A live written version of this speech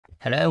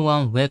Hello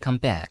everyone, welcome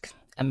back.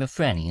 I'm your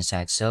friend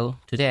Inside. So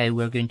today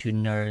we're going to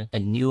learn a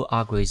new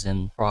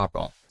algorithm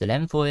problem. The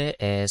name for it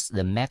is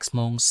the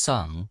maximum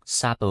sum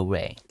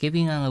subarray.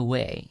 Given an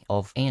array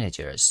of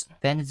integers,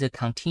 find the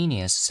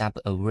continuous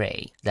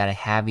subarray that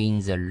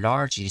having the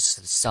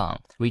largest sum.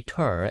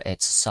 Return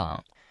its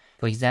sum.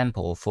 For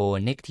example, for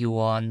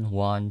 -1,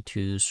 1,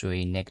 2,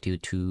 3,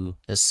 -2,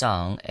 the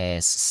sum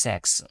is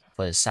 6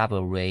 for the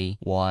subarray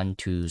 1,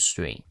 2,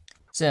 3.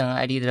 Then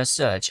I did a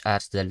search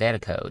at the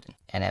LeetCode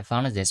and I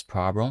found this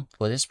problem.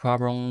 For this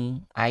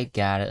problem, I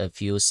got a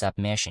few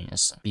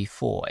submissions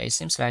before. It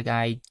seems like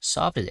I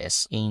solved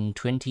this in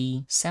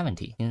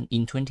 2017.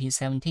 In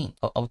 2017.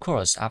 Of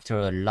course, after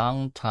a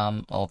long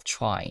time of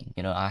trying,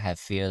 I have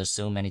failed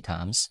so many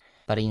times,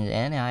 but in the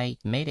end, I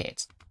made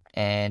it.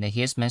 And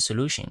here's my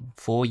solution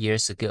 4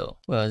 years ago.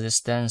 Well,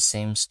 this doesn't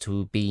seem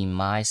to be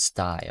my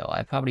style.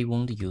 I probably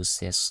won't use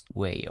this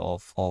way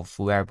of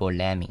variable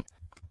lambing.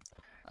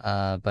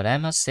 But I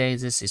must say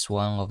this is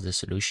one of the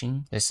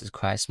solutions. This is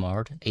quite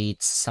smart.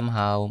 It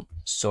somehow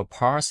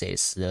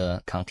surpasses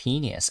the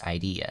continuous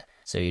idea.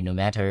 So no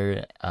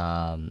matter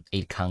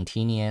it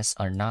continuous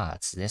or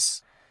not,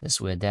 this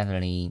will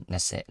definitely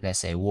let's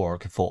say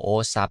work for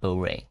all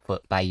subarray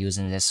by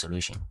using this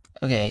solution.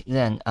 Okay,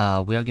 then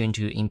we are going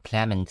to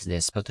implement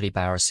this totally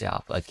by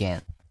ourselves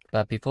again.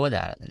 But before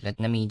that, let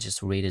me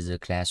just read the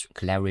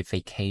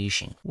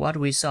clarification. What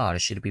result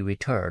should be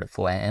returned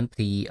for an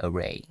empty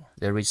array?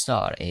 The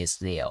result is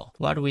 0.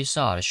 What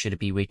result should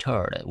be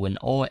returned when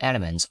all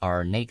elements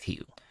are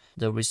negative?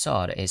 The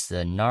result is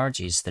the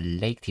largest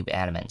negative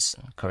elements,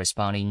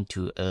 corresponding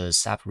to a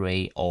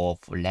subarray of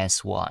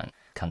length 1,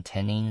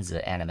 containing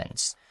the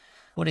elements.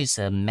 What is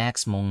the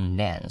maximum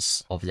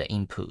length of the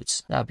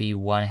inputs? That would be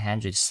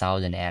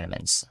 100,000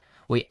 elements.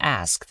 We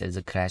asked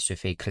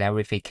the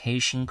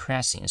clarification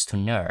questions to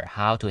learn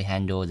how to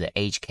handle the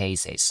edge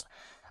cases,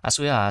 as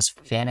well as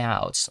find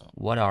out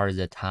what are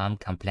the time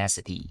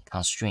complexity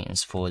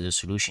constraints for the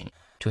solution.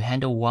 To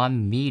handle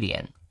 1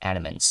 million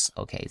elements,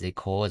 okay, they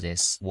call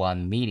this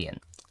 1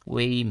 million,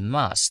 we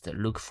must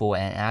look for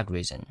an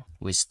algorithm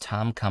with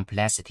time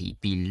complexity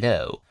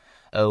below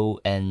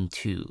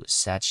ON2,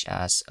 such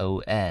as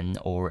ON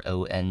or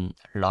ON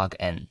log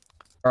n.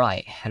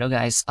 Alright, hello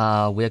guys,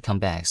 welcome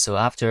back. So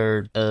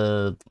after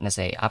let's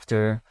say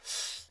after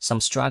some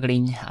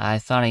struggling, I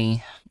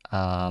finally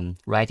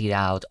write it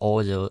out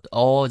all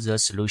the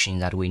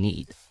solutions that we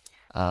need.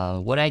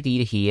 What I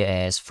did here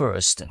is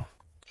first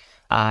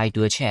I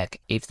do a check.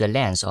 If the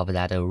length of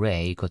that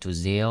array equal to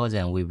 0,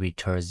 then we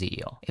return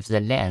 0. If the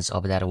length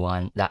of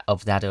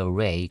that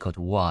array equal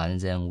to 1,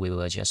 then we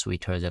will just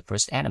return the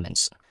first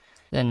elements.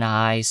 Then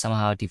I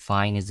somehow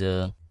define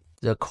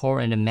the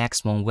current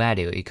maximum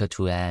value equal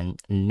to an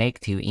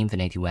negative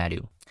infinity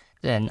value.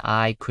 Then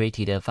I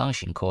created a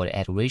function called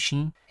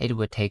iteration. It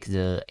will take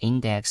the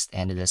index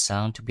and the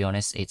sum. To be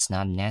honest, it's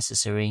not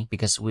necessary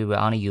because we will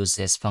only use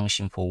this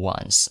function for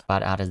once.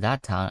 But at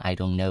that time, I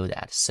don't know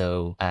that.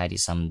 So I did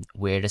some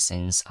weird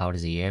things out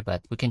there,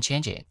 but we can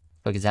change it.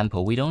 For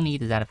example, we don't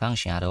need that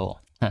function at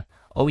all.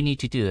 All we need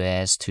to do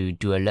is to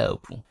do a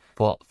loop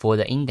for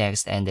the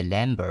index and the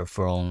number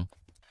from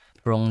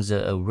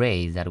the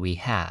array that we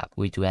have.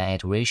 We do an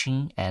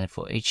iteration, and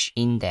for each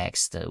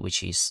index,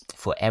 which is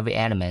for every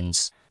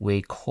element,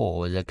 we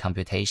call the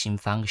computation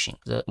function.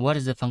 What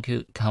the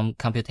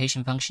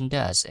computation function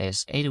does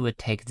is it will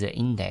take the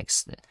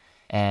index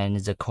and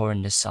the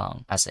current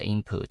sum as an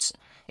input.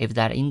 If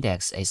that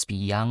index is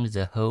beyond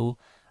the whole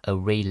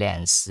array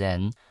length,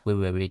 then we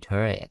will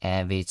return it.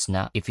 And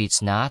if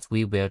it's not,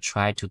 we will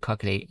try to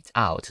calculate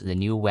out the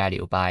new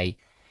value by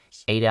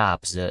add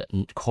up the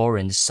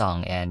current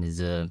sum and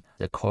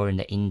the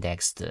current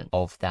index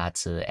of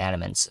that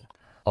elements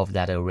of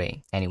that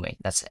array. Anyway,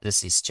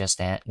 this is just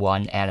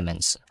one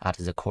element at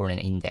the current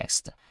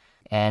index.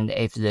 And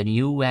if the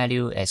new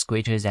value is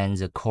greater than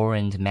the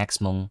current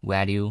maximum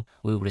value,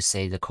 we will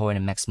say the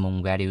current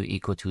maximum value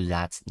equal to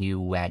that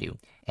new value.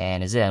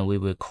 And then we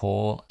will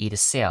call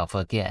itself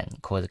again,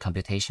 call the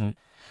computation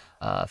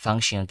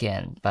function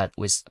again, but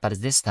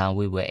this time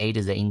we will add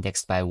the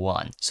index by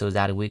 1 so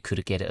that we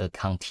could get a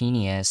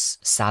continuous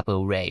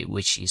subarray,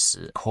 which is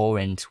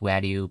current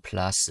value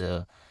plus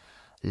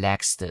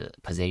next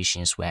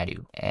position's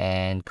value.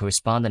 And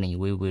correspondingly,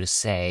 we will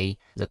say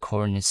the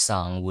current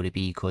sum would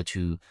be equal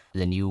to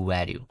the new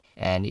value.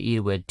 And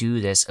it will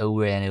do this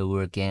over and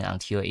over again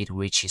until it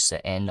reaches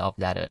the end of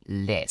that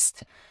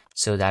list,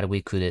 so that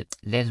we could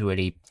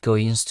literally go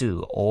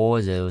into all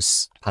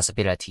those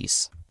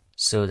possibilities,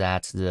 so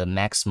that the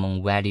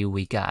maximum value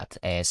we got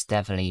is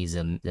definitely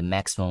the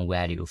maximum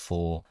value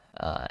for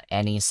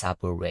any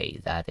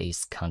subarray that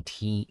is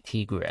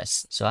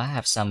contiguous. So I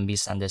have some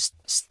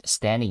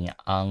misunderstanding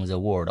on the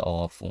word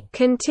of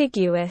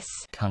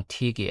contiguous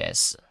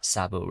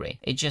subarray.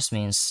 It just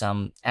means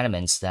some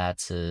elements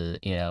that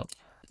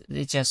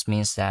it just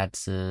means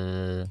that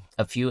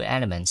a few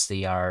elements,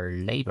 they are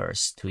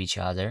neighbors to each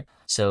other.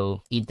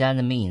 So it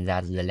doesn't mean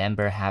that the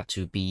number have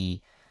to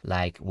be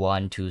like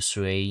 1, 2,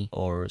 3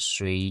 or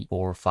 3,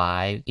 4,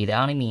 5. It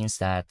only means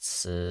that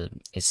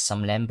it's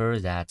some number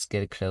that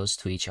get close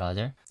to each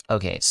other.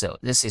 Okay, so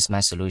this is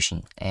my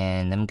solution,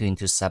 and I'm going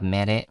to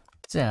submit it.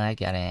 Then I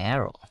get an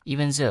error,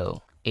 even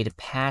though it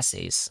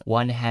passes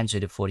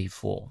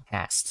 144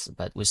 tests,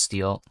 but we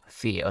still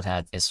failed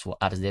at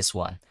this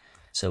one.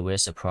 So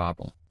where's the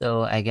problem?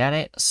 So I got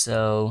it.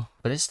 So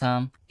for this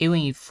time, even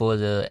if for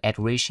the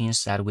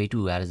iterations that we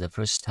do at the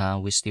first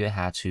time, we still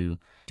have to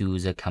do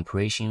the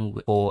comparison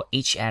for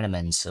each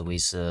element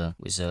with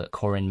a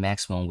current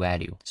maximum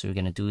value. So we're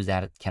gonna do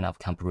that kind of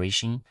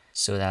comparison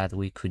so that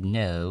we could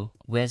know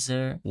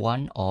whether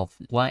one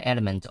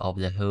element of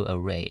the whole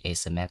array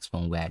is the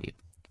maximum value.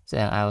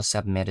 Then I'll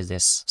submit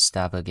this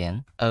step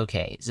again.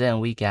 Okay, then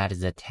we got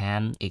the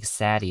 10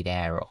 excited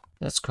error.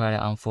 That's quite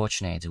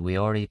unfortunate. We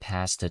already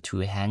passed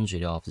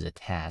 200 of the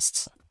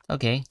tests.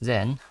 Okay,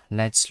 then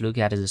let's look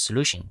at the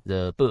solution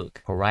the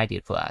book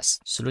provided for us.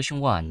 Solution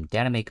 1,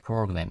 dynamic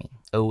programming,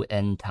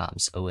 O(n)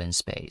 times O(n)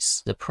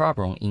 space. The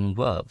problem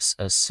involves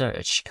a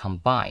search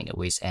combined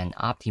with an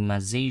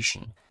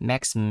optimization,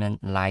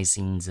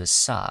 maximizing the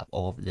sum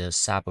of the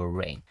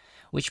subarray,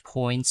 which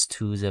points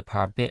to the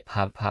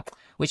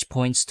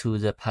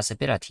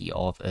possibility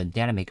of a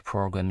dynamic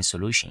programming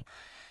solution.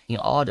 In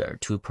order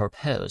to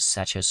propose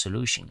such a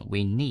solution,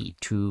 we need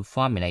to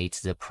formulate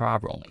the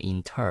problem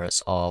in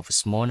terms of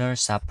smaller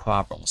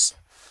subproblems,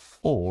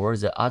 or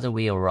the other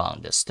way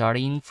around,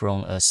 starting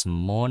from a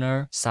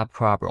smaller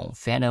subproblem,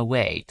 find a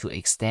way to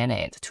extend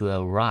it to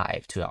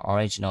arrive to the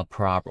original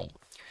problem.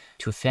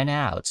 To find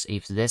out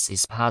if this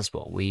is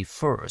possible, we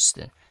first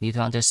need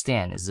to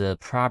understand the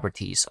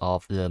properties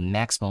of the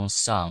maximum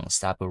sum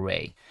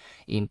subarray.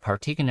 In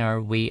particular,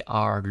 we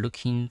are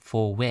looking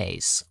for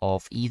ways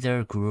of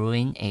either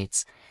growing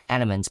it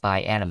element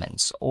by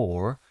element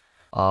or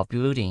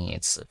building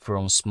it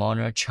from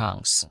smaller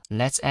chunks.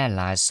 Let's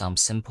analyze some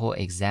simple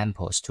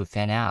examples to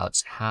find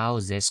out how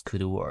this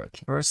could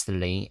work.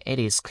 Firstly, it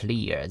is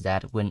clear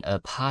that when a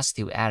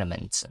positive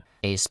element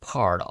is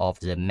part of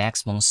the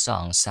maximum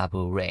sum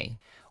subarray,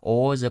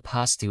 all the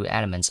positive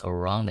elements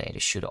around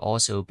it should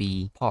also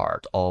be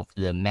part of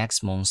the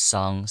maximum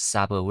sum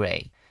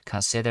subarray.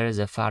 Consider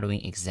the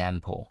following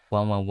example,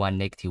 111,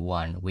 negative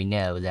 1. We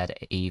know that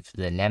if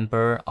the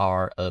number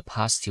are a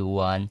positive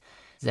one,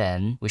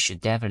 then we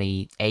should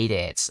definitely add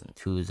it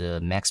to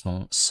the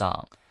maximum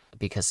sum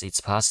because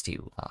it's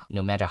positive.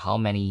 No matter how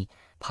many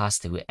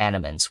positive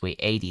elements we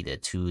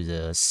added to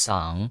the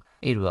sum,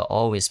 it will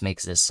always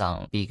make the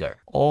sum bigger.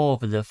 All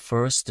of the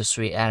first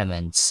 3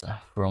 elements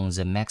from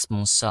the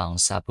maximum sum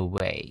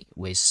subarray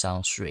with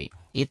sum 3.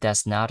 It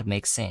does not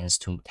make sense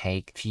to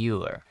take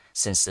fewer,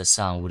 since the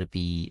sum would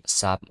be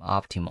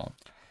suboptimal.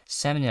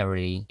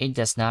 Similarly, it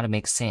does not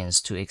make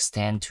sense to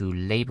extend to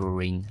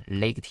labeling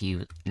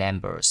negative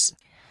numbers.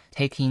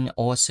 Taking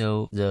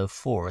also the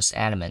 4th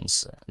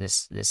elements,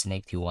 this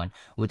negative one,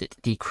 would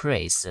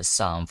decrease the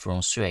sum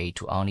from 3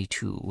 to only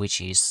 2,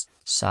 which is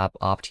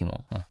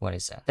suboptimal. What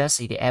is that? Does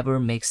it ever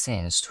make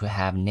sense to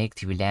have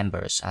negative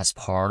numbers as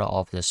part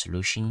of the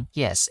solution?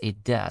 Yes,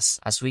 it does,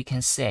 as we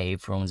can say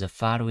from the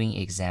following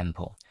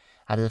example.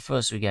 At the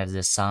first, we get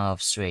the sum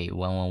of 3,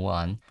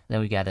 111, then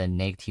we get a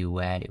negative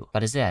value.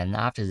 But then,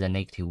 after the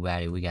negative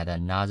value, we get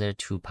another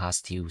 2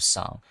 positive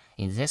sum.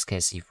 In this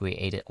case, if we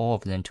add all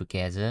of them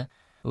together,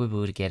 we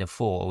would get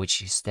 4,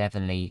 which is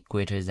definitely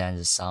greater than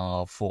the sum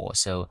of 4.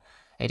 So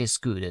it is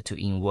good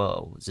to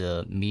involve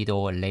the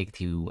middle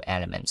negative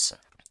elements.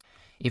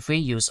 If we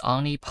use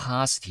only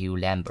positive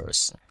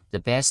numbers, the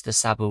best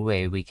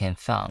subarray we can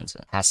find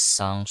has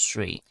sum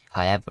 3.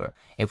 However,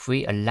 if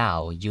we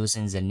allow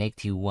using the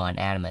negative 1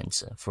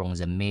 element from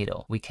the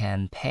middle, we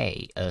can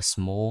pay a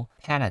small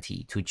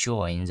penalty to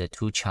join the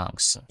 2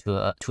 chunks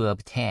to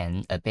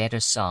obtain a better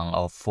sum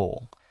of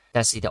 4.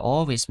 Does it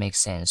always make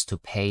sense to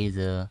pay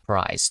the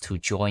price to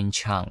join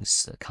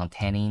chunks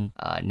containing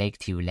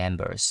negative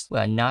numbers?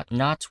 Well,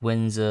 not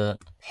when the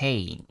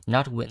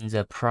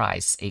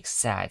price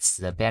exceeds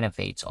the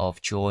benefit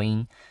of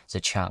joining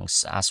the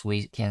chunks, as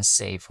we can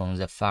say from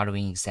the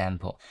following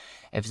example.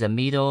 If the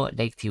middle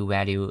negative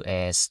value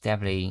is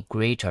definitely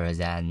greater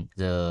than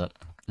the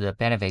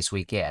benefits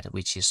we get,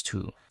 which is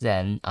 2,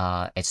 then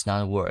it's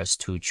not worth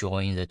to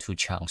join the 2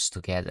 chunks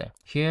together.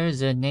 Here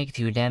the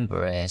negative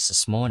number is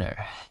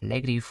smaller,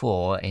 negative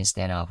 4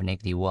 instead of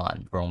negative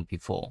 1 from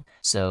before,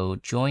 so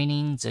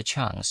joining the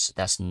chunks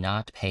does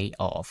not pay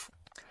off.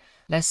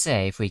 Let's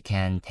say if we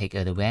can take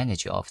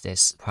advantage of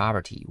this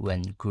property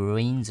when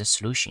growing the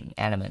solution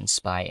elements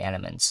by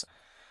elements.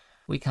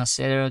 We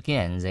consider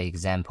again the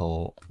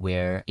example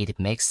where it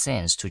makes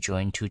sense to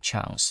join 2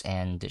 chunks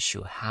and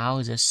show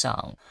how the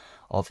sum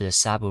of the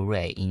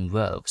subarray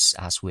evolves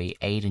as we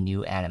add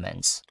new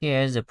elements.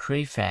 Here the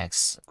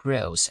prefix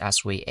grows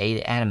as we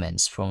add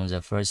elements from the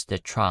first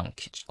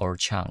trunk or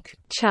chunk.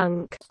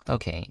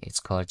 Okay, it's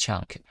called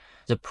chunk.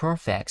 The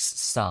prefix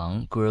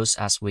sum grows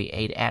as we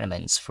add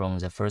elements from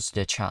the first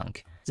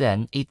chunk.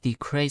 Then it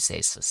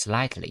decreases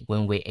slightly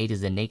when we add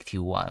the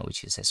negative 1,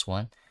 which is this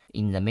one.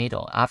 in the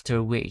middle,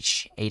 after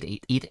which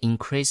it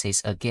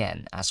increases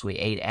again as we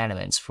add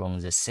elements from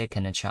the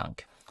second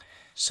chunk.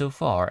 So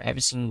far,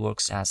 everything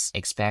works as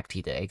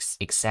expected,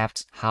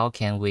 except how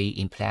can we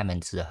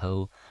implement the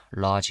whole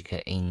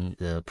logic in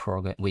the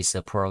program with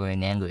the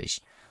programming language?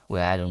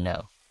 Well, I don't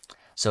know.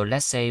 So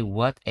let's say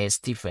what is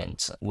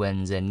different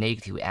when the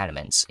negative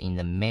elements in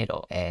the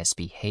middle is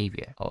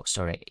behavior.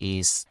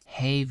 Is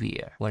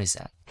heavier. What is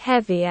that?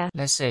 Heavier.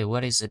 Let's say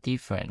what is the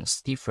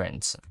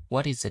difference?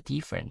 What is the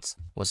difference?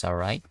 Was that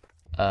right?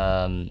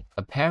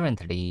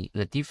 Apparently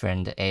the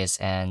different is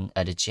an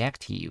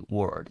adjective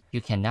word.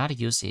 You cannot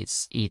use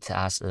it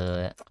as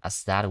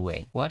that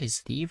way. What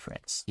is the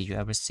difference? Did you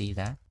ever see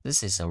that?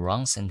 This is a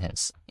wrong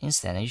sentence.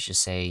 Instead, you should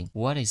say,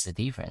 what is the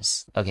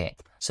difference? Okay,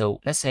 so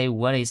let's say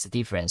what is the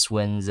difference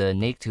when the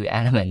negative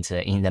element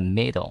in the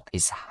middle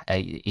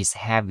is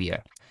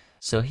heavier.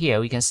 So here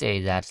we can say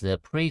that the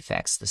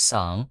prefix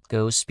sum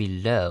goes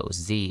below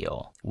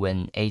 0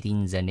 when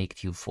adding the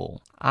 -4,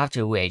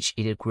 after which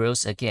it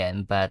grows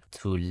again but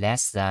to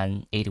less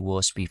than it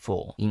was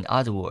before. In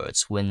other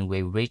words, when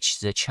we reach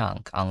the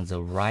chunk on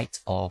the right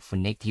of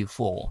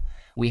 -4,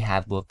 we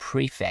have a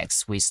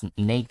prefix with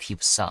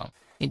negative sum.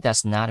 It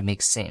does not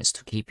make sense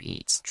to keep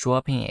it.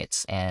 Dropping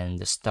it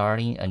and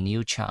starting a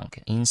new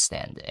chunk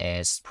instead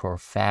is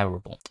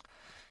preferable.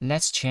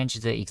 Let's change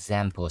the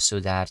example so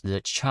that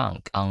the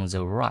chunk on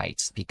the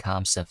right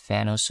becomes a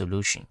final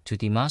solution. To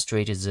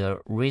demonstrate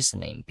the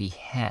reasoning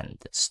behind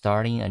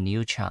starting a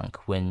new chunk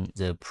when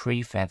the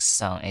prefix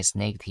sum is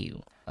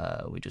negative,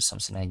 we do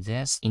something like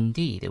this.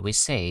 Indeed, we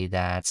say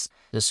that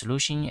the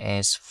solution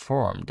is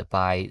formed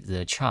by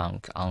the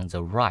chunk on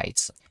the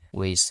right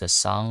with the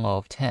sum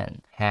of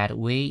 10. Had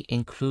we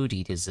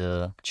included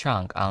the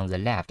chunk on the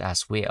left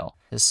as well,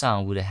 the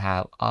sum would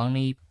have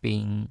only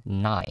been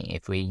 9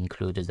 if we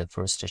included the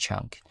first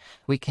chunk.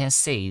 We can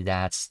say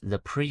that the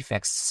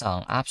prefix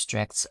sum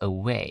abstracts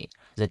away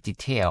the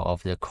detail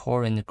of the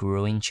current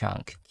growing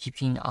chunk,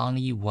 keeping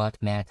only what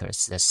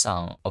matters, the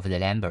sum of the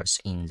numbers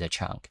in the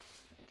chunk.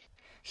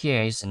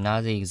 Here is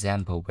another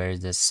example where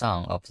the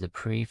sum of the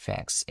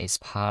prefix is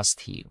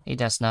positive. It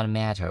does not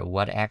matter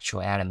what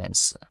actual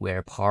elements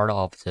were part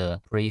of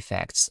the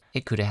prefix.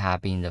 It could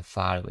have been the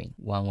following: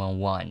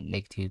 111,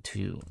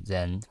 -2,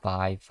 then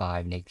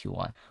 55,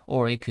 -1.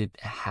 Or it could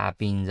have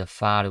been the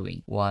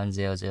following: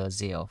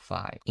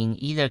 10005. In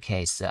either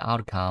case, the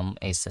outcome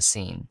is the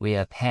same. We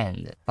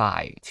append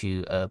 5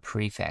 to a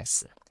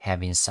prefix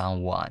having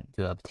sum 1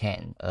 to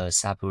obtain a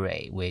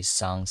subarray with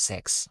sum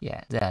 6.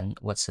 Yeah, then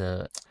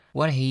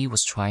what he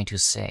was trying to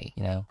say,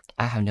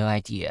 I have no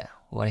idea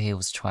what he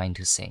was trying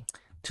to say.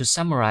 To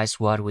summarize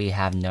what we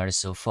have learned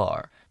so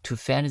far, to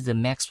find the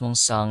maximum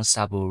sum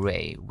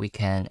subarray, we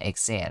can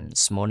examine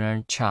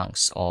smaller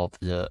chunks of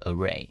the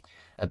array.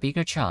 A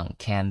bigger chunk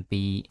can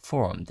be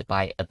formed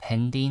by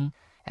appending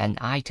an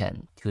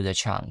item to the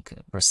chunk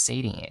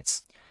preceding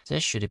it.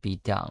 This should be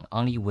done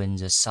only when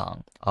the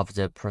sum of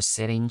the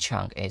preceding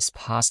chunk is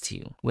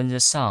positive. When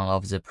the sum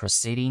of the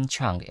preceding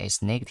chunk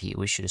is negative,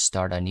 we should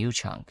start a new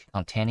chunk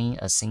containing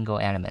a single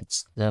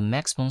element. The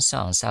maximum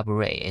sum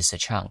subarray is a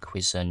chunk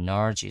with the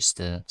largest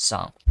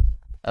sum.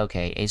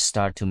 Okay, it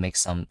starts to make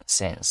some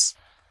sense.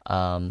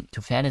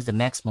 To find the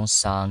maximum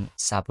sum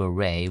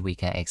subarray, we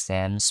can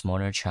examine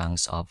smaller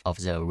chunks of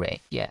the array.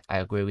 Yeah, I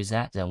agree with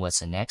that. Then what's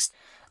the next?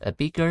 A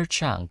bigger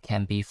chunk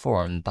can be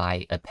formed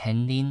by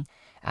appending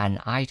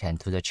an item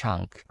to the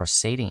chunk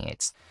preceding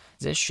it.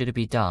 This should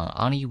be done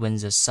only when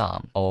the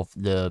sum of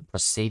the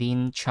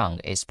preceding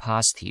chunk is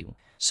positive.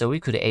 So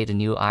we could add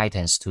new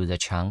items to the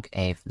chunk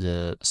if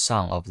the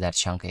sum of that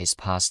chunk is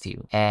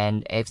positive.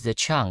 And if the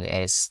chunk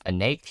is a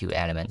negative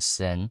element,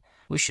 then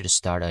we should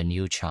start a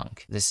new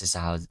chunk. This is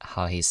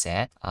how he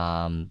said.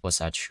 Was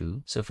that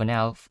true? So for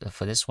now,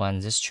 for this one,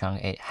 this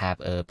chunk it have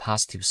a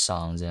positive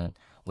sum, then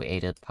we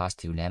add a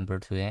positive number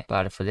to it.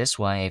 But for this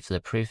one, if the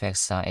prefix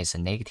sum is a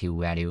negative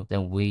value,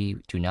 then we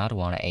do not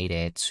want to add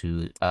it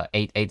to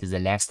add the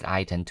next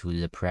item to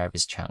the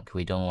previous chunk.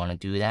 We don't want to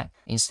do that.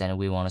 Instead,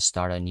 we want to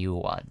start a new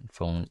one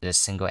from the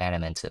single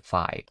element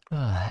 5.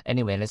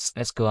 Anyway,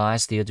 let's go on. I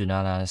still do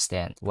not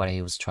understand what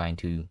he was trying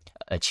to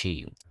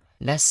achieve.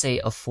 Let's say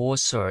a for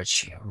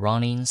search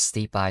running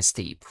step by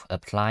step,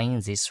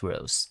 applying these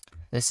rules.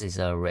 This is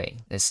an array.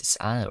 This is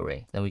an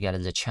array. Then we get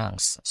the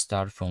chunks.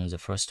 Start from the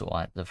first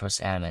one, the first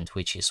element,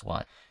 which is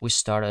 1. We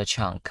start a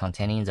chunk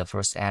containing the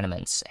first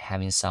elements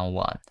having sum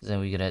 1.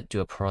 Then we're gonna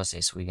do a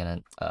process. We're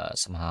gonna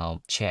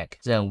somehow check.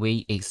 Then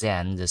we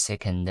examine the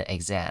second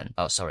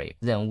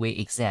Then we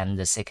examine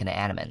the second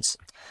element.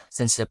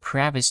 Since the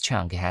previous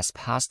chunk has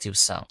positive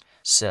sum,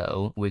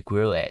 so we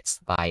grow it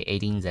by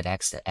adding the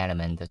next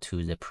element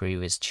to the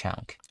previous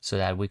chunk, so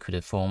that we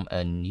could form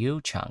a new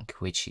chunk,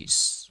 which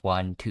is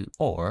 1, 2.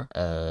 Or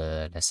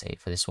let's say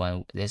for this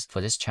one,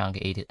 for this chunk,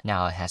 it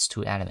now has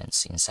 2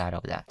 elements inside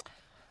of that.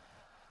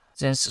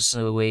 Then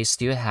so we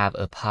still have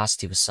a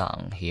positive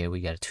sum. Here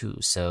we got 2,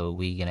 so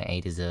we're gonna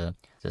add the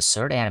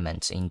third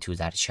element into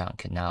that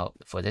chunk. Now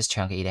for this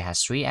chunk, it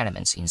has 3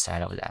 elements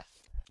inside of that.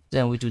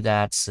 Then we do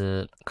that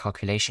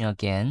calculation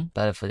again,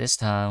 but for this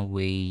time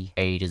we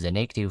add the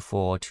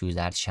 -4 to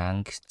that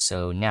chunk,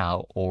 so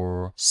now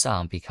our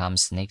sum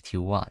becomes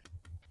 -1.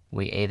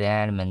 We add the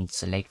element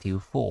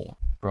 -4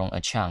 from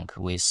a chunk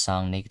with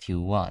sum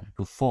 -1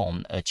 to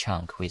form a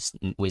chunk with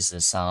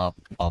the sum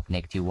of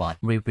 -1.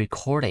 We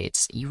record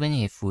it even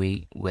if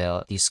we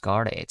will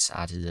discard it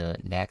at the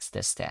next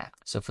step.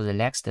 So for the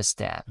next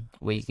step,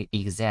 we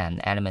examine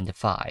element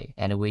 5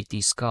 and we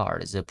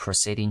discard the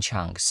preceding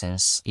chunk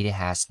since it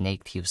has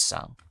negative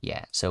sum.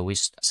 Yeah, so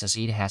since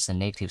it has a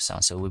negative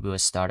sum, so we will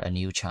start a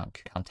new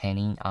chunk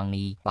containing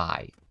only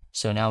 5.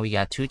 So now we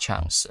got two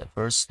chunks.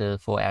 First the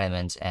 4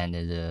 elements and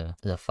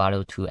the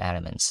follow 2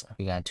 elements.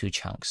 We got 2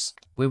 chunks.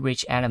 We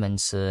reach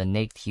elements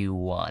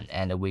 -1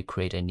 and we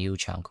create a new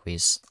chunk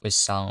with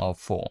sum of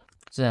 4.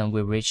 Then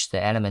we reach the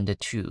element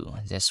 2,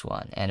 this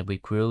one, and we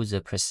grow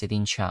the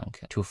preceding chunk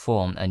to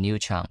form a new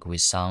chunk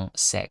with sum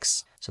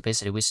 6. So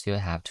basically we still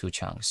have 2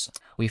 chunks.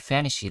 We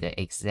finish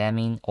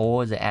examining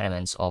all the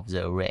elements of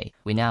the array.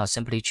 We now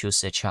simply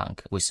choose a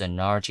chunk with the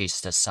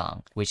largest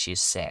sum, which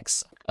is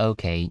 6.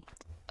 Okay.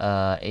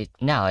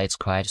 Now it's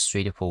quite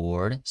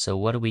straightforward. So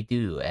what we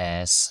do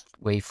is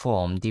we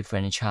form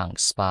different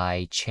chunks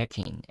by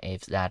checking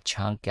if that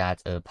chunk got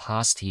a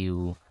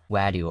positive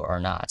value or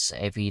not.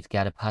 If it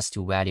got a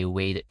positive value,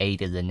 we add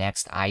the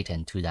next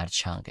item to that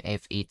chunk.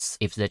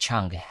 If the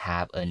chunk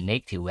have a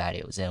negative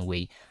value, then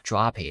we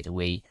drop it.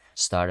 We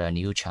start a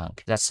new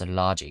chunk. That's the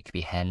logic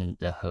behind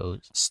the whole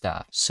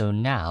stuff. So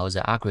now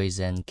the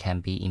algorithm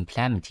can be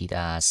implemented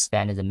as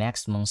find the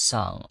maximum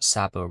sum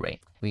subarray.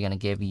 We're gonna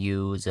give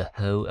you the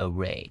whole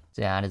array.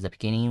 Then at the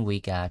beginning we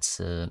got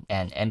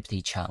an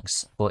empty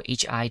chunks for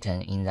each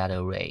item in that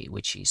array,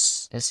 which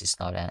is this is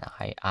not an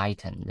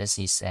item. This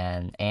is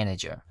an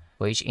integer.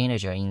 For each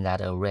integer in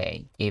that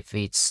array, if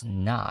it's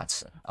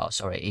not,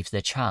 if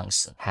the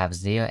chunks have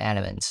 0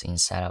 elements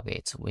inside of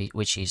it,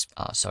 which is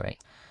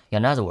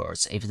in other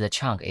words, if the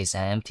chunk is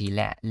an empty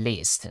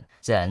list,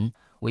 then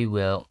we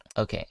will,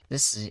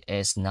 this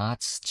is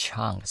not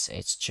chunks,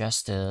 it's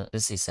just,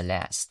 this is a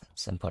list,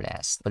 simple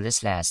list. For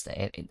this list,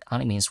 it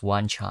only means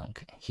 1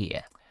 chunk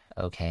here.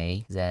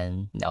 Okay,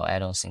 then, no, I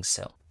don't think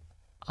so.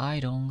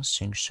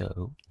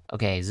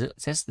 Okay,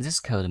 this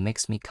code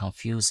makes me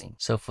confusing.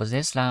 So for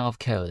this line of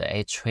code,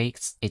 it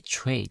treats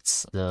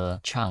the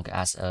chunk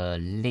as a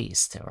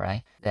list,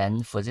 right?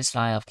 Then for this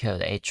line of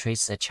code, it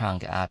treats the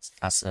chunk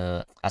as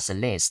a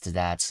list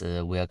that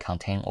will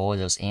contain all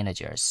those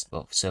integers.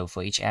 So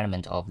for each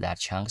element of that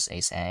chunk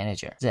is an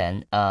integer.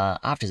 Then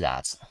after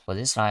that, for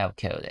this line of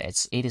code,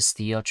 it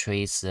still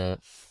treats the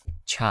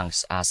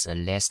chunks as a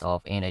list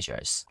of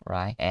integers,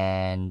 right?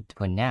 And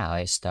for now,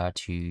 I start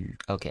to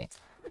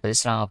For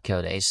this line of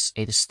code,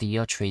 it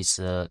still treats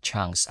the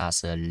chunks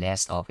as a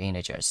list of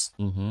integers.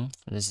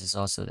 This is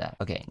also that.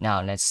 Okay,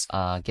 now let's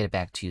get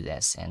back to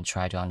this and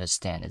try to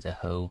understand the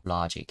whole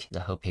logic,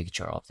 the whole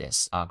picture of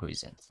this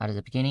algorithm. At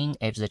the beginning,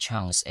 if the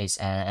chunks is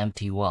an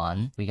empty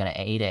one, we're gonna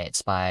add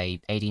it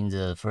by adding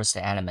the first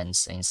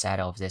elements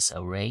inside of this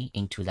array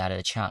into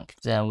that chunk.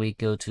 Then we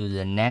go to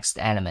the next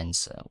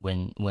elements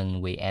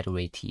when we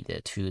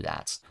iterated to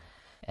that.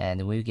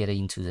 And we get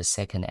into the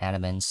second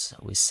elements,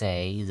 we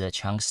say the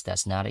chunks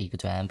does not equal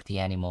to empty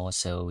anymore,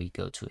 so we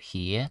go to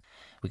here.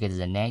 We get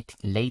the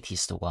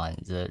latest one,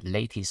 the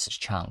latest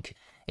chunk.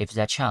 If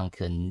that chunk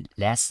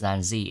less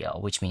than 0,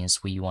 which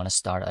means we want to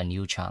start a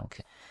new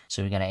chunk.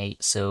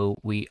 So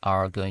we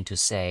are going to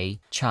say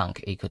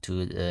chunk equal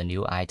to the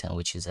new item,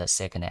 which is the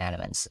second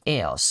element.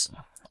 Else,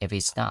 if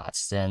it's not,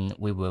 then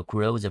we will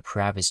grow the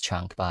previous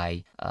chunk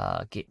by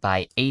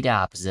add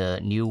up the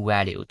new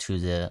value to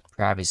the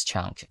previous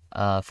chunk.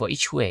 For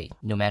each way,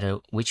 no matter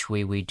which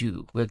way we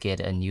do, we'll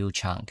get a new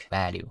chunk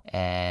value.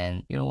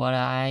 And you know what,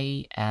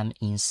 I am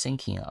in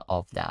thinking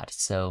of that.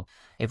 So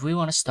if we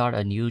want to start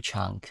a new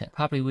chunk,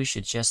 probably we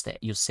should just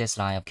use this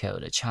line of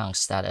code,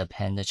 chunks that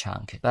append the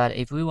chunk. But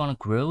if we want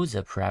to grow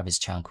the previous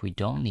chunk, we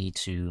don't need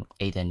to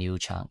add a new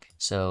chunk.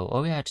 So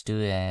all we have to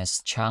do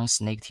is chunks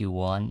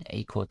 -1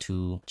 equal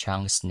to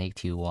chunks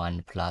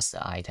 -1 plus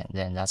the item.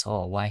 Then that's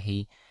all. Why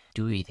he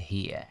do it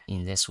here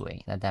in this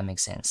way? That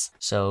makes sense.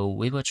 So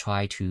we will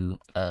try to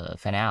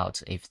find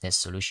out if this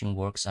solution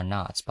works or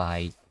not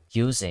by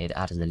using it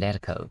as the letter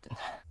code.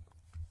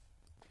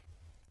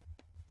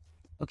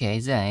 Okay,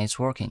 then it's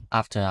working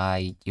after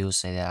I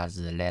use it as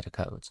the letter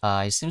code.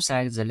 It seems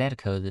like the letter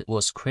code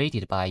was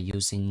created by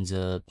using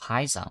the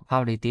Python,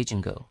 probably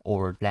Django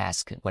or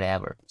Flask,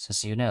 whatever.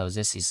 Since you know,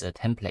 this is a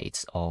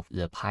template of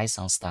the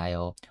Python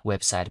style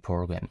website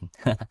programming.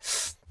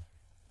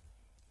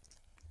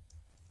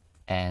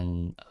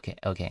 And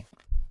okay.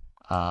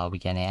 We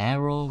got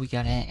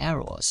an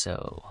error,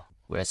 so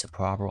where's the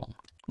problem?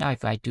 Now,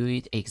 if I do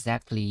it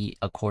exactly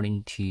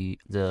according to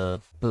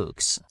the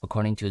books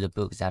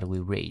that we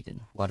read,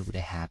 what would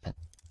happen?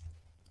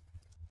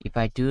 If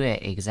I do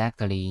it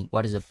exactly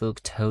what the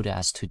book told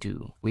us to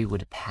do, we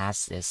would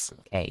pass this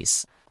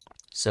case.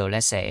 So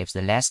let's say if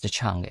the last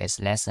chunk is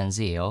less than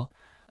 0,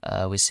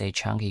 we say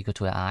chunk equal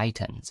to an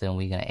item, then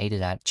we're gonna add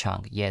that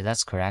chunk. Yeah,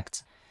 that's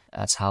correct.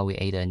 That's how we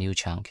add a new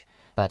chunk.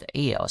 But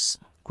else,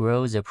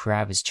 grow the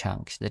previous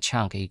chunk, the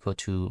chunk equal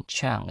to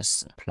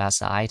chunks plus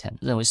the item.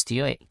 Then we're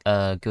still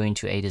going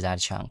to add that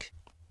chunk.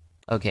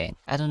 Okay,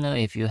 I don't know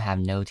if you have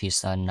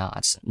noticed or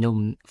not.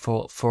 No,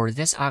 for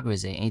this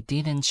algorithm, it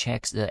didn't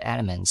check the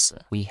elements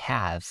we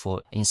have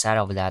for inside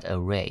of that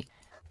array.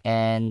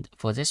 And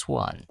for this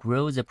one,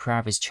 grow the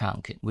previous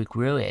chunk. We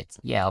grow it,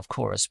 yeah, of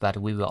course, but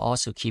we will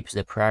also keep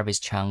the previous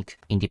chunk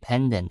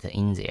independent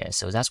in there.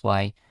 So that's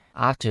why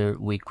after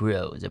we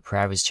grow the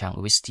previous chunk,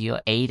 we still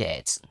add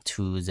it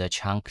to the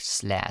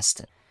chunks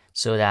list,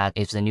 so that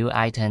if the new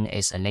item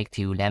is a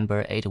negative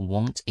number, it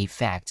won't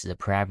affect the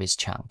previous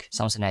chunk.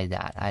 Something like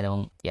that. I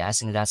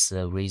think that's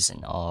the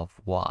reason of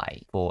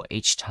why for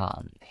each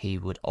time he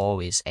would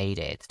always add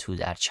it to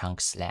that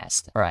chunks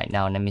list. Alright,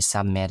 now let me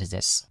submit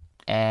this.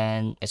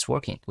 And it's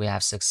working. We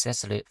have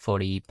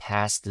successfully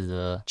passed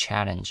the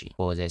challenge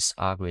for this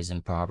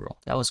algorithm problem.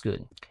 That was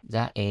good.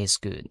 That is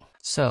good.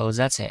 So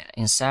that's it.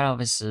 Inside of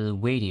this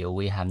video,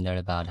 we have learned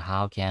about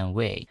how can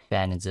we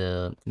find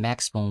the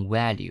maximum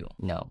value.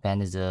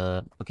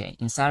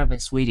 Inside of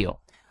this video,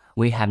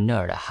 we have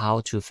learned how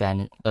to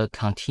find a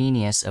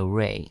continuous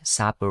array,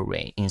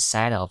 subarray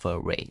inside of an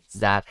array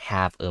that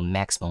have a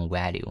maximum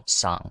value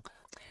sum.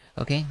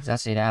 Okay,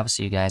 that's it. I will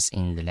see you guys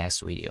in the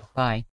next video. Bye.